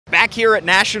Back here at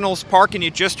Nationals Park, and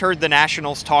you just heard the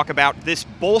Nationals talk about this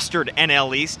bolstered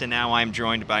NL East, and now I'm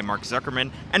joined by Mark Zuckerman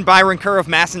and Byron Kerr of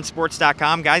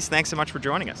MASNsports.com. Guys, thanks so much for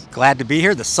joining us. Glad to be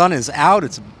here. The sun is out.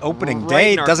 It's opening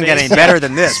day. It doesn't face. get any better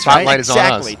than this. Spotlight right? is on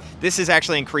us. Exactly. This has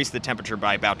actually increased the temperature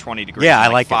by about 20 degrees Yeah, in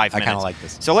I like 5 it. minutes. I kind of like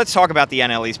this. So let's talk about the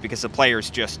NL East because the players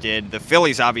just did. The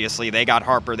Phillies, obviously, they got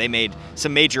Harper. They made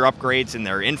some major upgrades in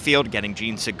their infield, getting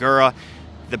Gene Segura.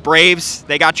 The Braves,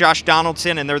 they got Josh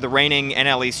Donaldson, and they're the reigning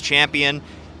NL East champion.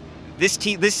 This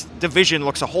division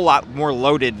looks a whole lot more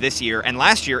loaded this year, and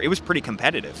last year it was pretty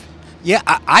competitive. Yeah,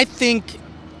 I think,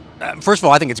 first of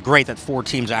all, I think it's great that 4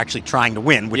 teams are actually trying to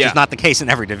win, which is not the case in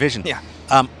every division. Yeah.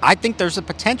 I think there's a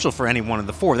potential for any one of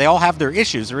the 4. They all have their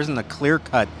issues. There isn't a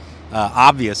clear-cut,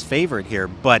 obvious favorite here,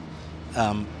 but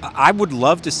I would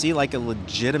love to see like a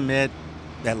legitimate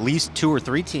at least 2 or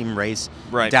 3 team race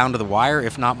down to the wire,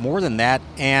 if not more than that.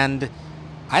 And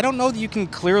I don't know that you can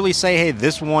clearly say, hey,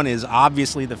 this one is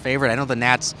obviously the favorite. I know the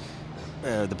Nats,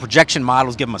 the projection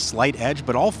models give them a slight edge,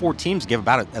 but all 4 teams give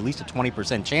about at least a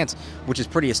 20% chance, which is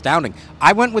pretty astounding.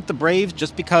 I went with the Braves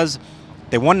just because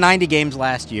they won 90 games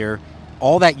last year.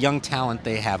 All that young talent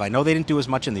they have. I know they didn't do as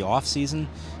much in the offseason,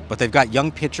 but they've got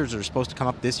young pitchers that are supposed to come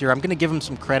up this year. I'm going to give them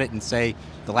some credit and say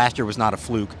the last year was not a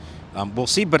fluke. We'll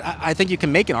see, but I think you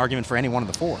can make an argument for any one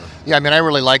of the 4. Yeah, I mean, I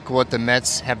really like what the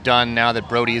Mets have done now that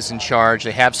Brody is in charge.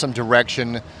 They have some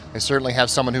direction. They certainly have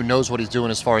someone who knows what he's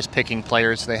doing as far as picking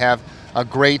players. They have a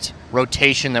great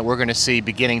rotation that we're going to see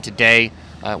beginning today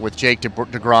with Jake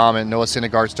DeGrom and Noah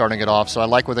Syndergaard starting it off. So I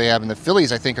like what they have. And the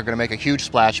Phillies, I think, are going to make a huge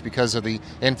splash because of the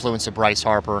influence of Bryce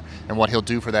Harper and what he'll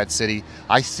do for that city.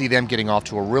 I see them getting off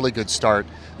to a really good start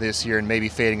this year and maybe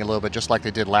fading a little bit just like they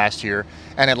did last year.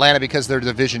 And Atlanta, because they're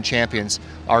division champions,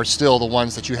 are still the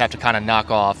ones that you have to kind of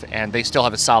knock off. And they still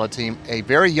have a solid team, a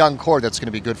very young core that's going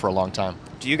to be good for a long time.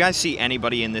 Do you guys see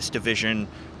anybody in this division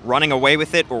running away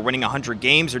with it or winning 100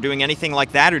 games or doing anything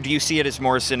like that? Or do you see it as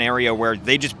more a scenario where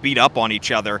they just beat up on each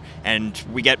other and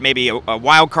we get maybe a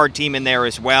wild card team in there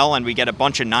as well and we get a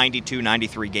bunch of 92,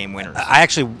 93 game winners? I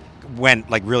actually went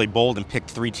like really bold and picked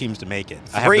 3 teams to make it.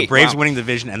 I have the Braves winning the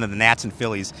division and then the Nats and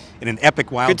Phillies in an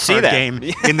epic wild card game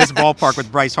in this ballpark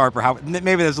with Bryce Harper.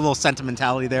 Maybe there's a little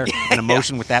sentimentality there and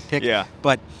emotion with that pick. Yeah.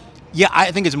 But yeah,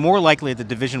 I think it's more likely that the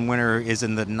division winner is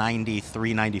in the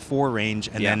 93, 94 range,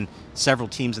 and then several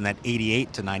teams in that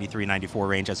 88 to 93, 94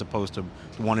 range, as opposed to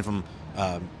one of them,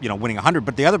 winning 100.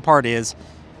 But the other part is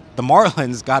the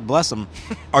Marlins, God bless them,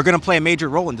 are going to play a major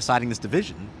role in deciding this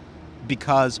division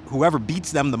because whoever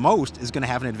beats them the most is going to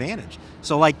have an advantage.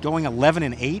 So, like going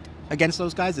 11-8 against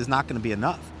those guys is not going to be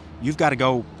enough. You've got to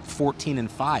go 14-5,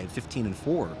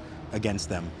 15-4 against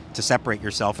them to separate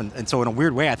yourself. And so, in a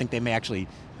weird way, I think they may actually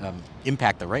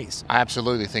impact the race. I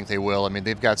absolutely think they will. I mean,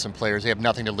 they've got some players. They have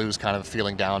nothing to lose kind of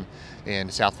feeling down in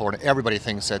South Florida. Everybody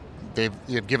thinks that they've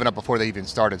given up before they even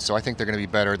started, so I think they're going to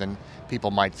be better than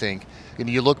people might think. And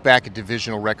you look back at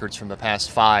divisional records from the past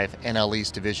 5 NL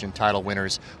East division title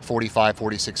winners, 45,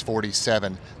 46,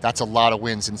 47. That's a lot of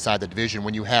wins inside the division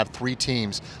when you have 3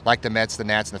 teams like the Mets, the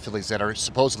Nats, and the Phillies that are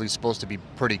supposedly supposed to be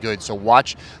pretty good. So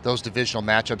watch those divisional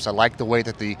matchups. I like the way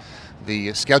that the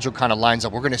schedule kind of lines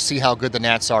up. We're going to see how good the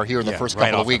Nats are here in the first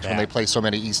couple of weeks when they play so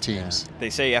many East teams. They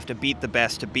say you have to beat the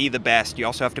best to be the best. You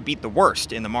also have to beat the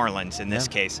worst in the Marlins in this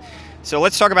case. So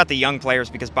let's talk about the young players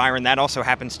because, Byron, that also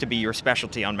happens to be your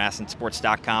specialty on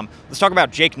MASNsports.com. Let's talk about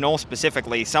Jake Knoll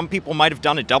specifically. Some people might have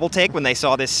done a double take when they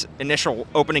saw this initial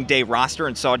opening day roster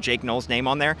and saw Jake Knoll's name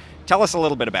on there. Tell us a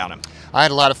little bit about him. I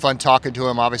had a lot of fun talking to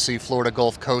him. Obviously, Florida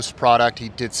Gulf Coast product. He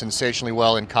did sensationally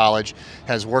well in college,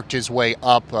 has worked his way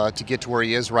up to get to where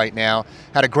he is right now.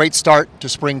 Had a great start to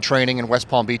spring training in West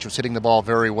Palm Beach, was hitting the ball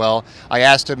very well. I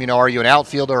asked him, are you an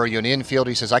outfielder or are you an infielder?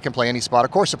 He says, I can play any spot.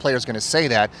 Of course, the player's going to say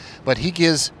that, but he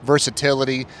gives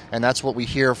versatility, and that's what we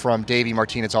hear from Davey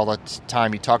Martinez all the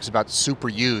time. He talks about super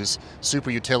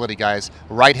utility guys.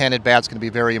 Right-handed bat's going to be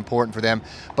very important for them.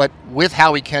 But with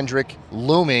Howie Kendrick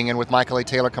looming and with Michael A.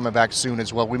 Taylor coming back soon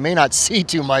as well, we may not see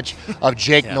too much of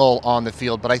Jake Knoll on the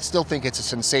field, but I still think it's a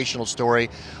sensational story.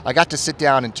 I got to sit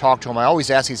down and talk to him. I always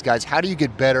ask these guys, how do you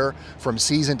get better from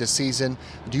season to season?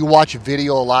 Do you watch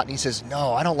video a lot? And he says,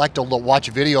 no, I don't like to watch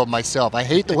video of myself. I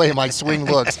hate the way my swing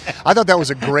looks. I thought that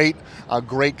was a great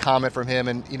comment from him.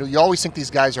 And you always think these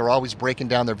guys are always breaking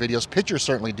down their videos. Pitchers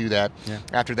certainly do that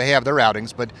after they have their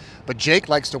outings, but Jake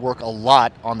likes to work a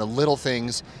lot on the little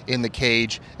things in the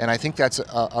cage, and I think that's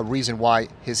a reason why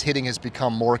his hitting has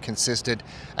become more consistent.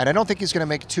 And I don't think he's going to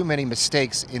make too many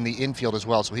mistakes in the infield as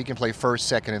well, so he can play first,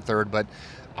 second, and third, but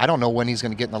I don't know when he's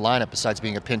going to get in the lineup besides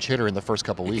being a pinch hitter in the first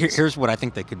couple weeks. Here's what I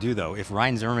think they could do, though. If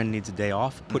Ryan Zimmerman needs a day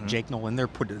off, put Jake Knoll in there,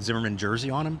 put a Zimmerman jersey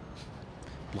on him,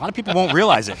 A lot of people won't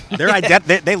realize it.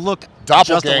 They look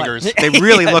doppelgangers. Just alike. They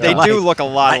really look they alike. do look a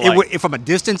lot alike. From a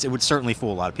distance, it would certainly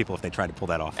fool a lot of people if they tried to pull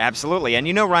that off. Absolutely. And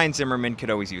Ryan Zimmerman could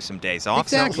always use some days off,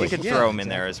 Exactly. so we could throw him in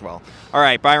there as well. All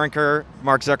right, Byron Kerr,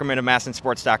 Mark Zuckerman of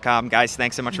MASNsports.com. Guys,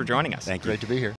 thanks so much for joining us. Thank you. Great to be here.